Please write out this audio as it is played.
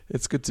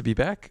It's good to be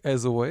back,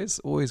 as always.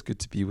 Always good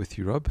to be with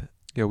you, Rob.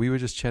 Yeah, we were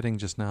just chatting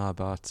just now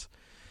about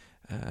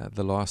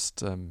the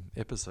last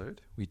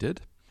episode we did.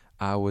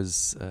 I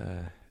was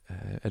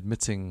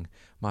admitting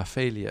my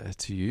failure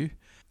to you,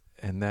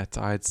 and that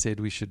I had said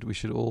we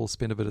should all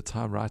spend a bit of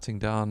time writing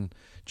down,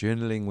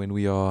 journaling when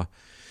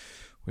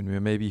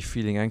we're maybe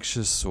feeling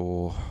anxious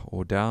or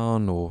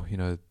down, or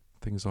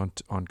things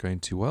aren't going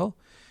too well,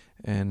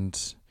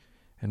 and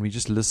we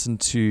just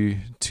listened to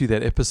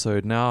that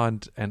episode now,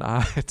 and I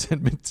had to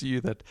admit to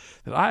you that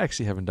I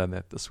actually haven't done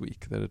that this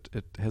week. That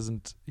it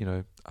hasn't.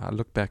 I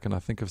look back and I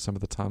think of some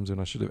of the times when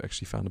I should have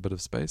actually found a bit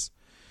of space.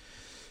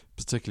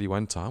 Particularly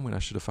one time when I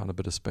should have found a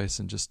bit of space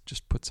and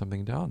just put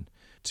something down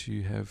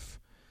to have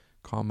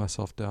calmed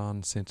myself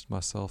down, centered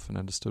myself, and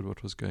understood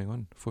what was going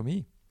on for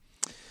me.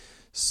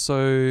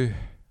 So,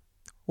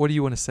 what do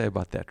you want to say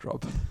about that,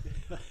 Rob?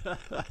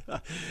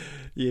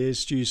 Yes,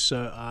 Stu,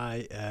 so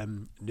I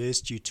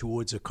nursed you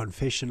towards a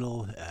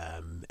confessional,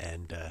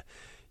 and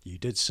you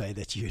did say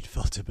that you had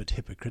felt a bit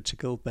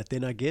hypocritical, but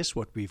then I guess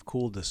what we've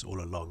called this all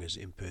along is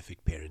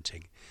imperfect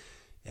parenting.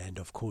 And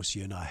of course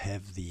you and I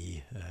have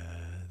the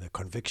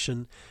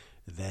conviction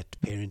that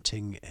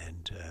parenting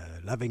and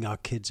loving our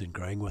kids and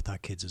growing with our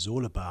kids is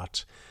all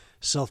about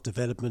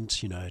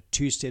self-development,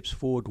 2 steps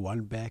forward,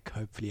 1 back,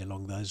 hopefully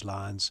along those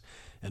lines.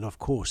 And of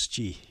course,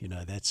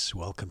 that's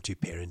welcome to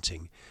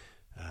parenting.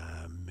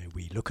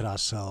 We look at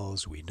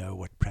ourselves, we know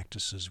what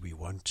practices we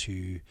want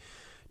to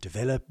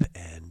develop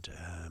and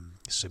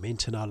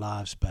cement in our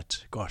lives,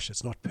 but gosh,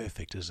 it's not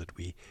perfect, is it?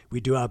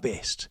 We do our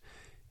best.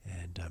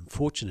 And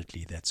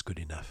fortunately, that's good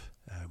enough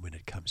when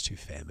it comes to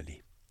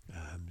family.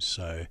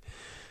 So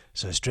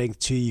strength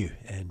to you.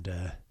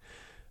 And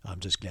I'm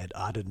just glad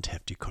I didn't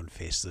have to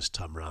confess this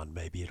time around.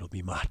 Maybe it'll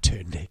be my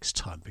turn next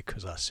time,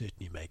 because I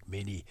certainly make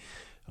many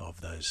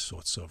of those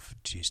sorts of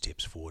 2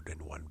 steps forward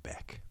and 1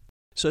 back.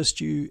 So,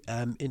 Stu,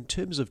 in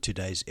terms of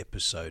today's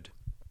episode,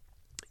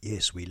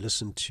 yes, we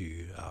listened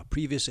to our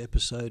previous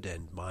episode,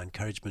 and my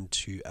encouragement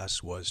to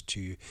us was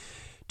to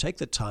take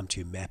the time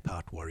to map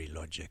out worry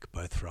logic,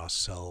 both for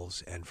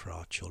ourselves and for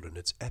our children.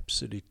 It's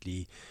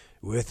absolutely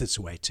worth its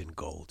weight in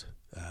gold.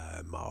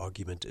 My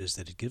argument is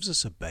that it gives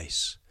us a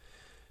base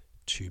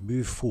to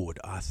move forward,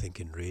 I think,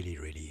 in really,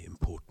 really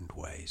important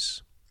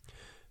ways.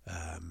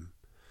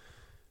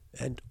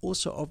 And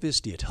also,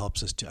 obviously, it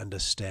helps us to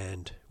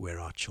understand where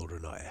our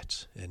children are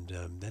at. And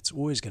that's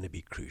always going to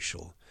be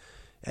crucial.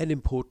 And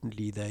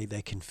importantly,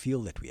 they can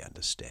feel that we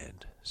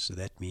understand. So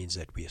that means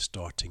that we are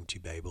starting to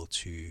be able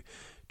to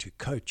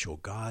coach or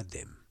guide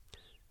them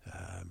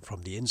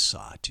from the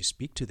inside, to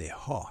speak to their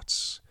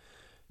hearts,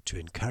 to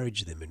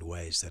encourage them in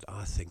ways that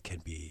I think can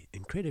be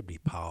incredibly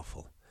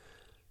powerful.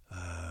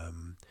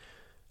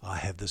 I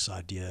have this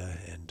idea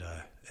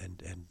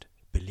and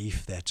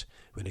belief that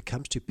when it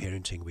comes to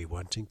parenting, we're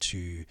wanting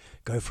to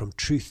go from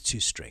truth to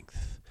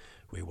strength.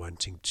 We're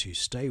wanting to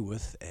stay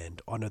with and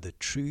honor the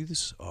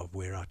truths of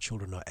where our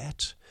children are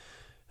at,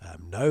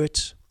 know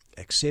it,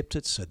 accept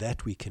it, so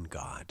that we can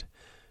guide.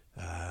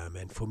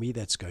 And for me,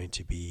 that's going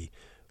to be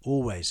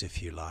always,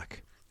 if you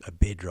like, a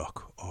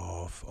bedrock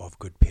of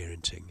good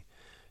parenting.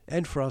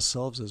 And for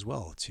ourselves as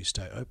well, to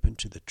stay open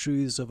to the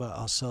truths of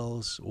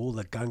ourselves, all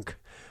the gunk,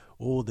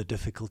 all the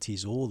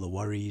difficulties, all the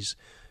worries,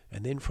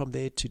 and then from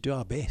there to do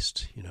our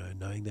best,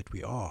 knowing that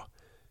we are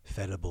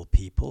fallible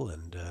people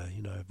and,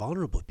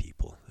 vulnerable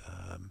people.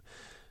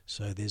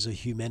 So there's a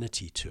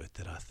humanity to it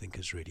that I think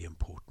is really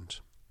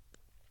important.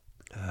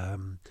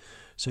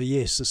 So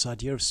yes, this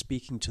idea of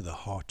speaking to the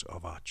heart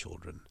of our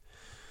children.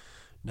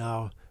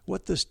 Now,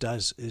 what this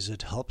does is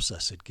it helps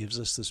us, it gives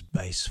us this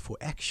base for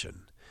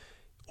action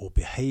or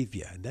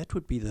behavior, and that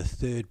would be the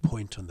 3rd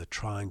point on the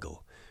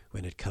triangle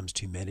when it comes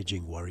to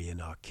managing worry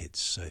in our kids.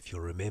 So if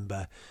you'll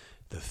remember,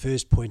 the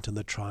first point on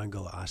the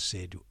triangle I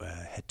said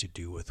had to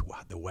do with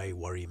the way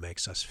worry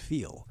makes us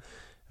feel,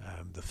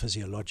 the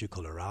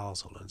physiological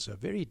arousal, and so a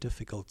very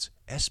difficult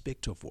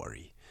aspect of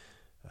worry.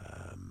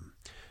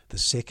 The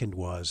second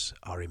was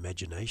our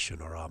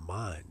imagination or our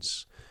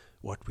minds,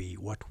 what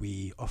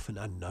we often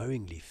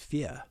unknowingly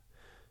fear.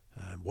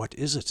 What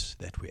is it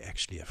that we're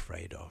actually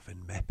afraid of,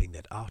 and mapping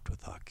that out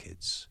with our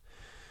kids.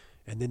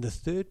 And then the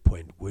 3rd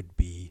point would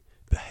be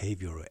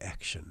behavior or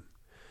action.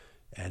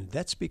 And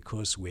that's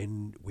because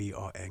when we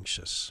are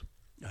anxious,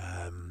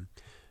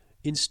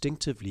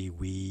 instinctively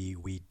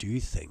we do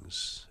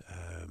things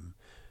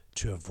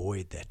to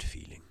avoid that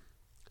feeling.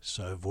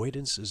 So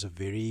avoidance is a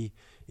very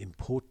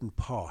important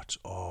part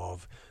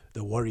of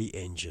the worry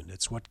engine.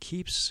 It's what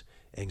keeps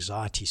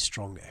anxiety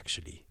strong,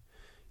 actually,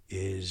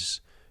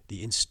 is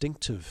the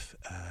instinctive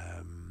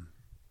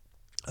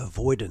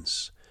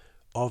avoidance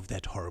of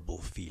that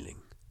horrible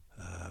feeling.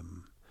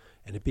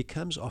 And it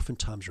becomes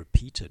oftentimes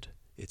repeated.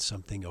 It's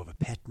something of a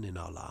pattern in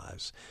our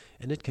lives,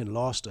 and it can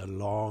last a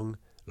long,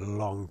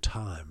 long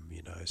time,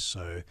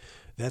 So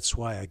that's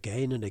why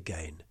again and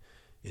again,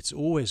 it's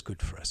always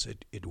good for us.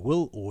 It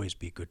will always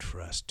be good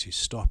for us to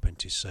stop and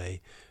to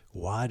say,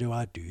 why do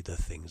I do the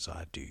things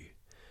I do?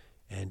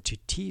 And to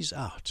tease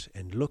out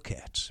and look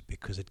at,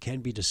 because it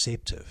can be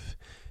deceptive,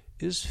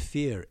 is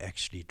fear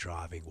actually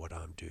driving what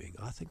I'm doing?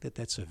 I think that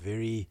that's a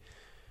very,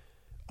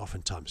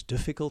 oftentimes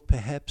difficult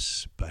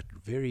perhaps, but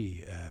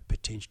very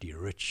potentially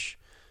rich,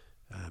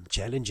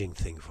 challenging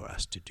thing for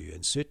us to do.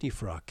 And certainly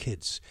for our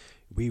kids,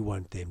 we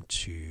want them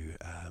to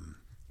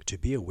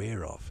be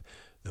aware of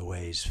the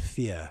ways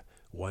fear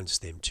wants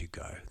them to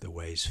go, the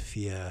ways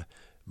fear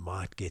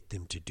might get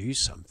them to do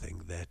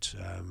something that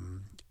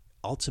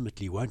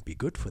ultimately won't be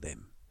good for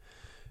them.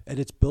 And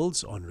it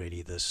builds on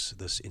really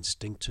this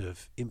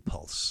instinctive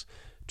impulse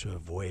to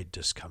avoid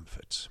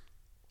discomfort.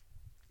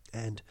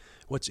 And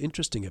what's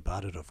interesting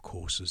about it, of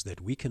course, is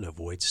that we can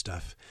avoid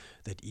stuff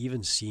that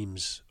even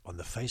seems on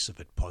the face of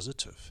it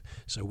positive.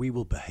 So we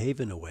will behave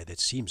in a way that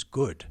seems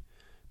good,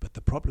 but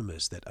the problem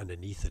is that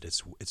underneath it,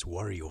 it's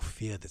worry or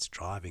fear that's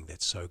driving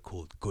that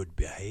so-called good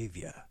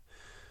behavior.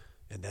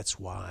 And that's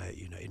why,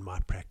 in my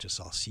practice,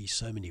 I'll see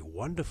so many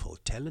wonderful,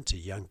 talented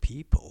young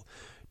people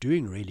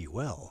doing really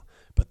well.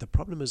 But the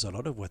problem is a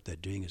lot of what they're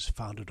doing is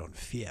founded on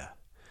fear.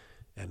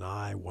 And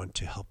I want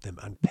to help them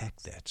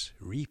unpack that,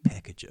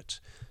 repackage it,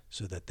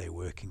 so that they're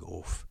working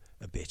off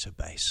a better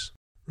base.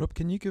 Rob,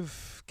 can you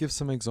give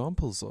some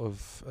examples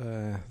of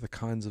the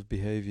kinds of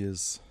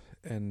behaviors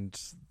and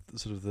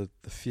sort of the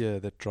fear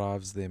that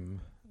drives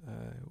them?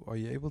 Are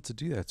you able to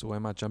do that, or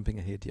am I jumping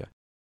ahead here?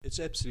 It's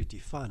absolutely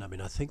fine. I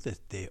mean, I think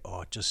that there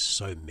are just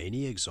so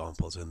many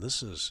examples, and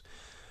this is,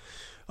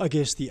 I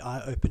guess, the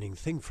eye-opening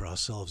thing for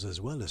ourselves as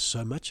well, is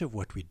so much of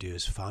what we do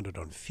is founded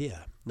on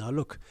fear. Now,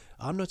 look,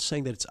 I'm not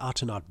saying that it's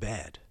out and out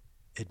bad.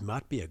 It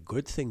might be a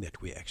good thing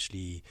that we're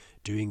actually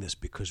doing this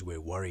because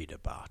we're worried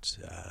about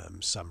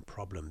some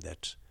problem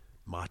that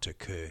might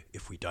occur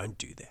if we don't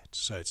do that.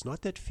 So it's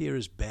not that fear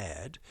is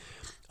bad.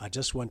 I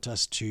just want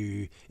us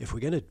to, if we're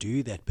going to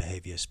do that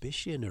behavior,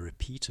 especially in a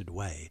repeated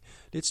way,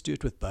 let's do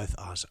it with both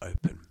eyes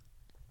open.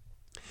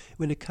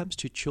 When it comes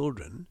to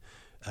children,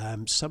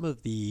 some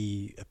of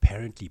the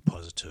apparently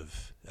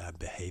positive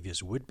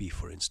behaviors would be,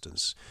 for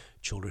instance,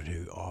 children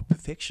who are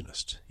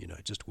perfectionists,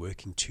 just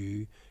working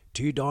too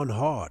darn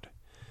hard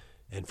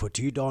and for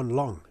too darn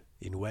long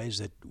in ways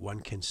that one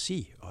can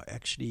see are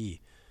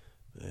actually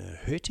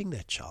hurting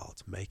that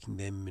child, making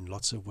them in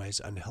lots of ways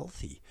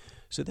unhealthy.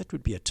 So that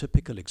would be a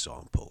typical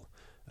example.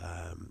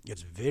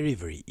 It's very,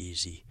 very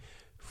easy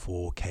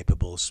for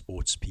capable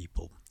sports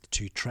people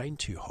to train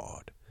too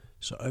hard.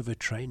 So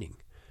overtraining.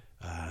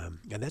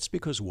 And that's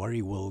because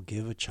worry will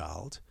give a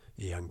child,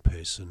 a young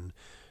person,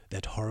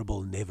 that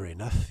horrible never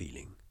enough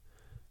feeling.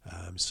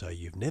 So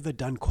you've never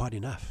done quite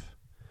enough.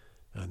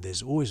 And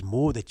there's always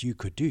more that you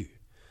could do.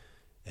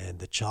 And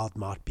the child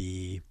might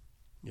be,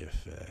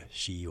 if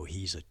she or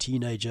he's a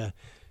teenager,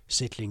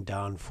 settling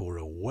down for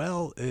a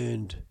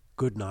well-earned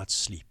good night's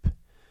sleep.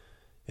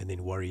 And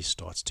then worry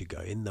starts to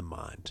go in the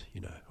mind.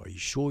 Are you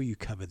sure you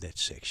covered that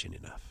section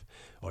enough?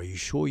 Are you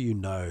sure you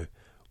know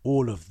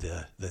all of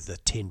the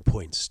 10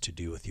 points to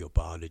do with your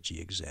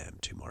biology exam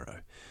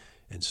tomorrow?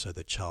 And so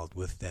the child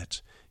with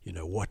that,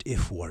 what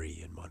if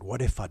worry in mind,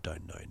 what if I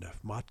don't know enough,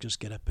 might just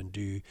get up and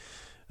do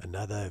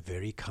another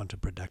very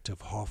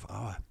counterproductive half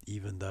hour,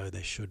 even though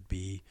they should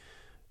be,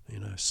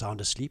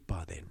 sound asleep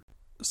by then.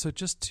 So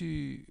just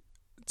to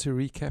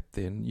recap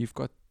then, you've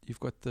got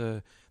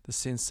the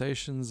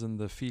sensations and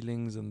the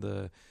feelings and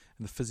the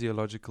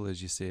physiological,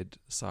 as you said,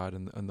 side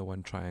and the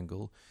one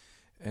triangle,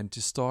 and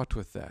to start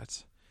with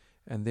that.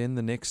 And then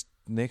the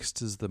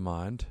next is the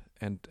mind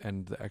and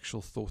the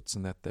actual thoughts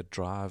and that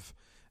drive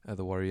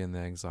the worry and the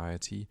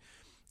anxiety.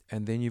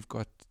 And then you've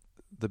got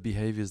the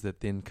behaviors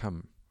that then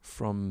come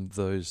from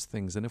those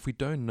things. And if we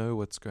don't know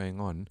what's going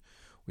on,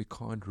 we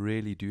can't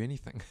really do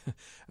anything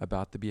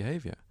about the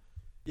behavior.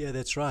 Yeah,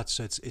 that's right.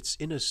 So it's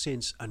in a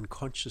sense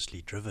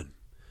unconsciously driven.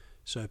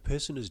 So a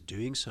person is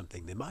doing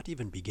something, they might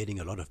even be getting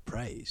a lot of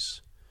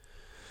praise.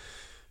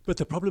 But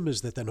the problem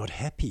is that they're not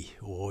happy,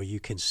 or you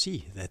can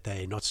see that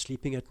they're not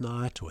sleeping at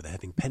night, or they're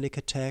having panic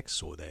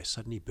attacks, or they're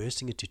suddenly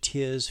bursting into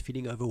tears,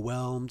 feeling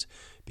overwhelmed,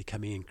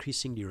 becoming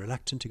increasingly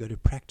reluctant to go to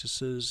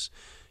practices.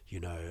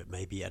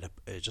 Maybe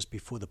just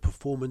before the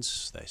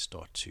performance, they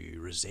start to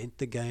resent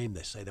the game.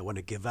 They say they want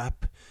to give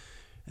up.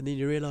 And then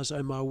you realize,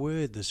 oh my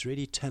word, this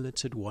really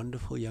talented,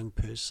 wonderful young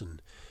person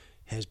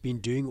has been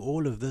doing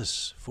all of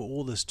this for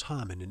all this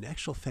time. And in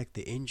actual fact,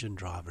 the engine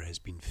driver has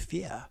been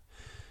fear.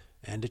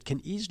 And it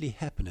can easily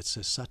happen. It's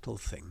a subtle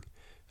thing.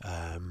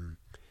 And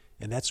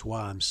that's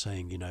why I'm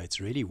saying, it's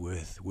really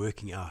worth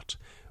working out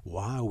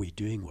why are we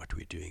doing what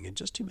we're doing, and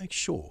just to make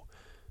sure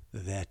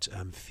that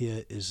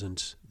fear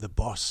isn't the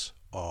boss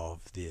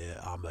of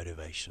our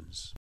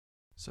motivations.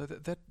 So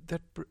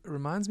that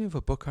reminds me of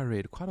a book I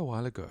read quite a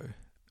while ago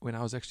when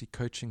I was actually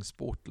coaching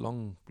sport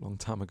long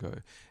time ago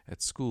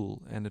at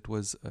school, and it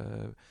was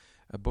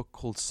a book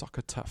called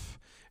Soccer Tough.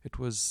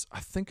 I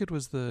think it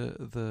was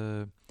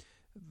the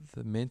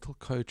mental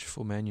coach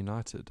for Man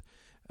United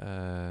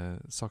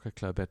soccer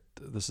club.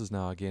 This is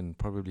now again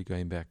probably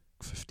going back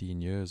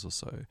 15 years or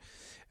so.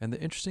 And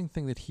the interesting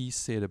thing that he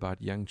said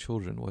about young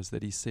children was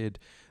that he said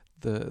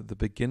the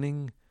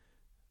beginning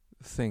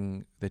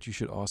thing that you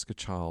should ask a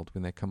child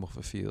when they come off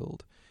a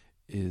field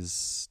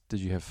is, did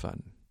you have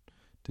fun?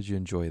 Did you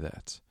enjoy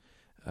that?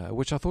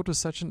 Which I thought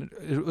was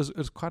it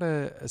was quite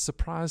a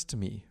surprise to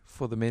me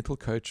for the mental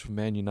coach of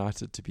Man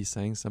United to be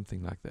saying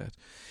something like that.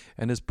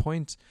 And his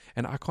point,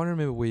 and I can't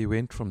remember where he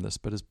went from this,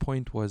 but his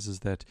point is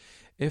that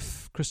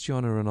if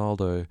Cristiano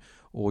Ronaldo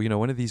or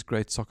one of these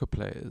great soccer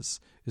players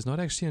is not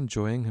actually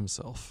enjoying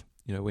himself,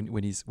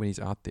 when he's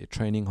out there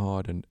training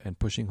hard and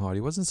pushing hard,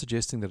 he wasn't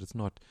suggesting that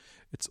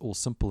it's all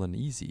simple and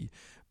easy.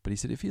 But he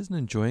said if he isn't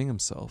enjoying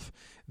himself,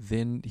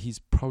 then he's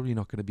probably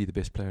not going to be the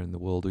best player in the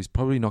world, or he's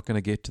probably not going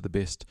to get to the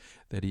best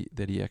that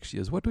he actually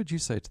is. What would you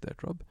say to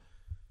that, Rob?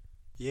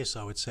 Yes,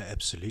 I would say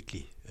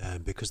absolutely,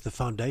 because the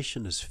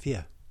foundation is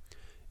fear,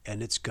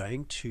 and it's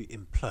going to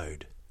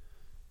implode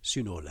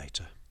sooner or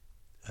later.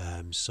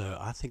 So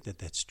I think that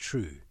that's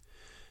true.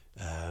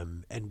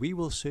 And we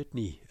will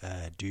certainly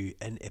do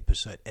an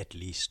episode at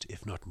least,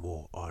 if not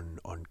more, on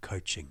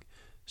coaching,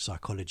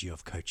 psychology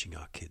of coaching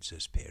our kids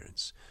as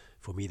parents.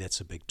 For me, that's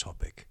a big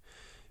topic.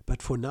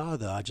 But for now,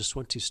 though, I just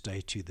want to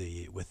stay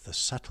with the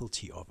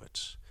subtlety of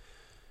it.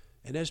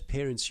 And as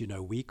parents,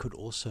 we could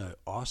also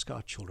ask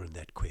our children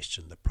that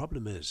question. The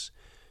problem is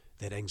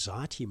that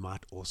anxiety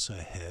might also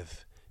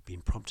have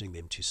been prompting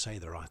them to say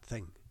the right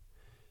thing.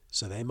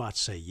 So they might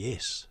say,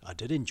 yes, I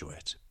did enjoy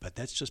it, but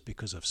that's just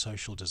because of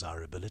social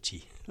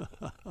desirability.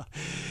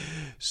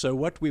 So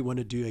what we want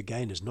to do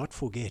again is not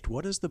forget,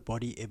 what is the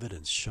body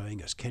evidence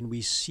showing us? Can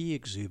we see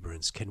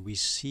exuberance? Can we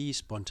see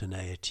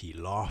spontaneity,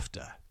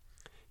 laughter?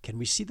 Can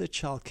we see the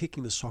child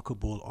kicking the soccer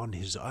ball on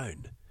his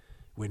own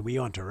when we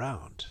aren't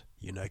around?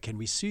 Can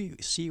we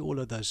see all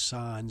of those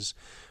signs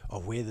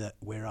of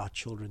where our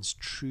children's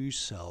true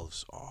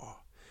selves are?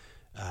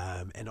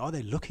 And are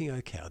they looking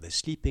okay? Are they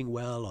sleeping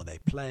well? Are they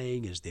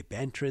playing? Is there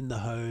banter in the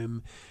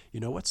home?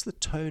 What's the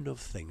tone of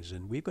things?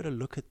 And we've got to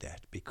look at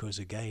that because,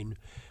 again,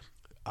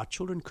 our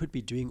children could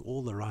be doing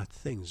all the right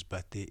things,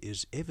 but there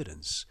is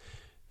evidence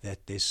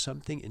that there's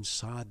something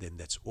inside them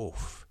that's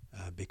off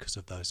because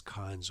of those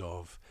kinds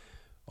of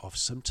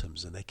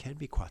symptoms, and they can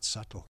be quite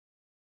subtle.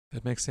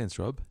 That makes sense,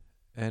 Rob.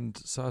 And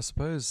so I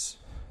suppose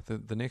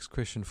the next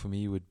question for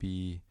me would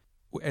be,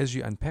 as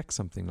you unpack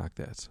something like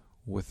that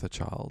with a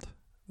child,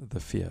 the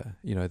fear,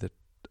 that,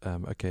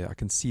 okay, I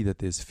can see that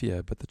there's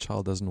fear, but the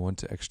child doesn't want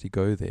to actually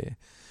go there.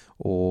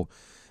 Or,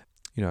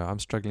 I'm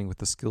struggling with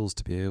the skills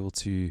to be able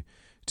to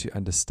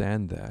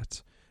understand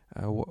that.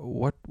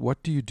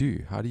 What do you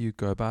do? How do you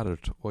go about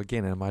it? Or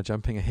again, am I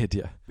jumping ahead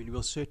here? I mean,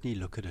 we'll certainly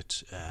look at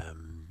it,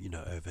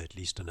 over at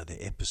least another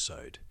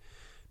episode.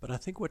 But I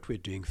think what we're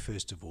doing,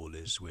 first of all,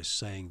 is we're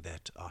saying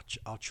that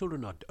our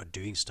children are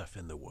doing stuff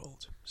in the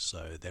world.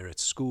 So they're at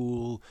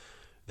school,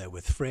 they're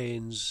with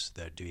friends,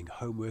 they're doing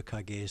homework,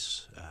 I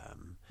guess.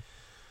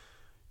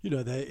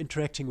 They're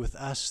interacting with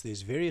us.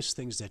 There's various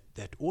things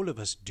that all of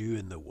us do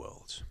in the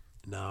world.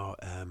 Now,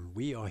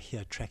 we are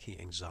here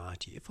tracking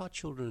anxiety. If our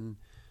children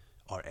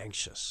are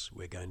anxious,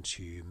 we're going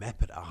to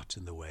map it out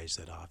in the ways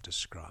that I've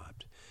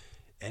described.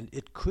 And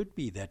it could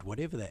be that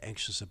whatever they're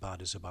anxious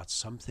about is about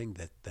something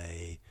that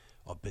they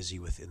are busy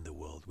with in the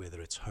world,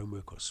 whether it's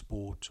homework or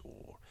sport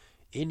or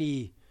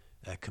any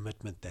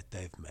commitment that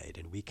they've made,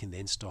 and we can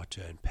then start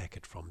to unpack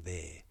it from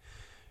there.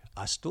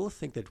 I still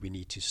think that we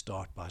need to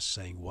start by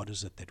saying, what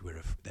is it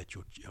that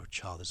your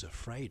child is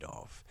afraid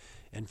of?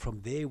 And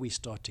from there we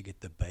start to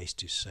get the base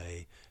to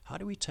say, how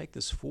do we take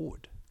this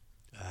forward?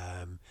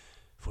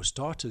 For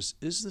starters,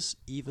 is this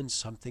even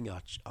something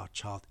our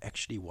child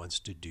actually wants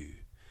to do?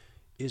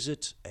 Is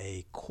it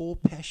a core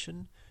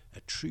passion,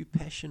 a true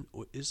passion,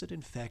 or is it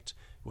in fact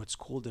what's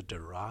called a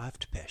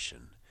derived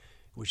passion,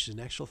 which is in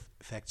actual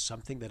fact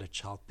something that a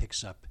child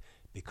picks up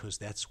because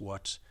that's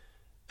what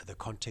the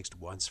context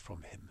wants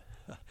from him,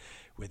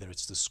 whether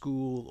it's the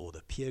school or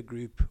the peer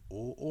group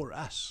or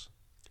us.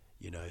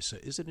 So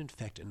is it in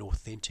fact an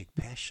authentic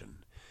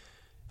passion?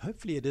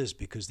 Hopefully it is,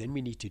 because then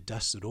we need to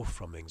dust it off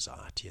from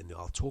anxiety, and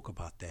I'll talk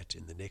about that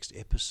in the next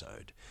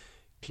episode.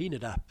 Clean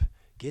it up,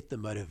 get the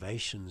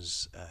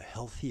motivations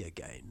healthy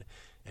again,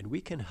 and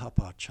we can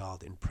help our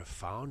child in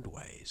profound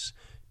ways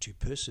to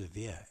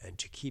persevere and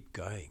to keep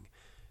going,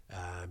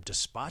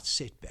 despite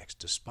setbacks,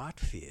 despite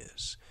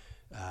fears,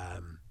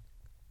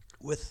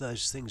 with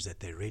those things that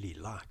they really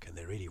like and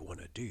they really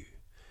want to do.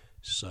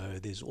 So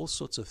there's all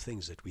sorts of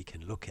things that we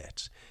can look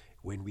at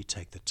when we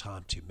take the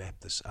time to map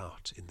this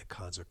out in the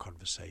kinds of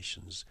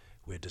conversations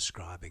we're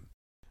describing.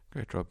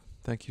 Great, Rob.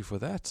 Thank you for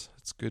that.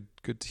 It's good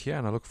to hear,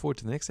 and I look forward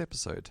to the next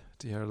episode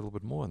to hear a little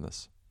bit more on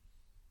this.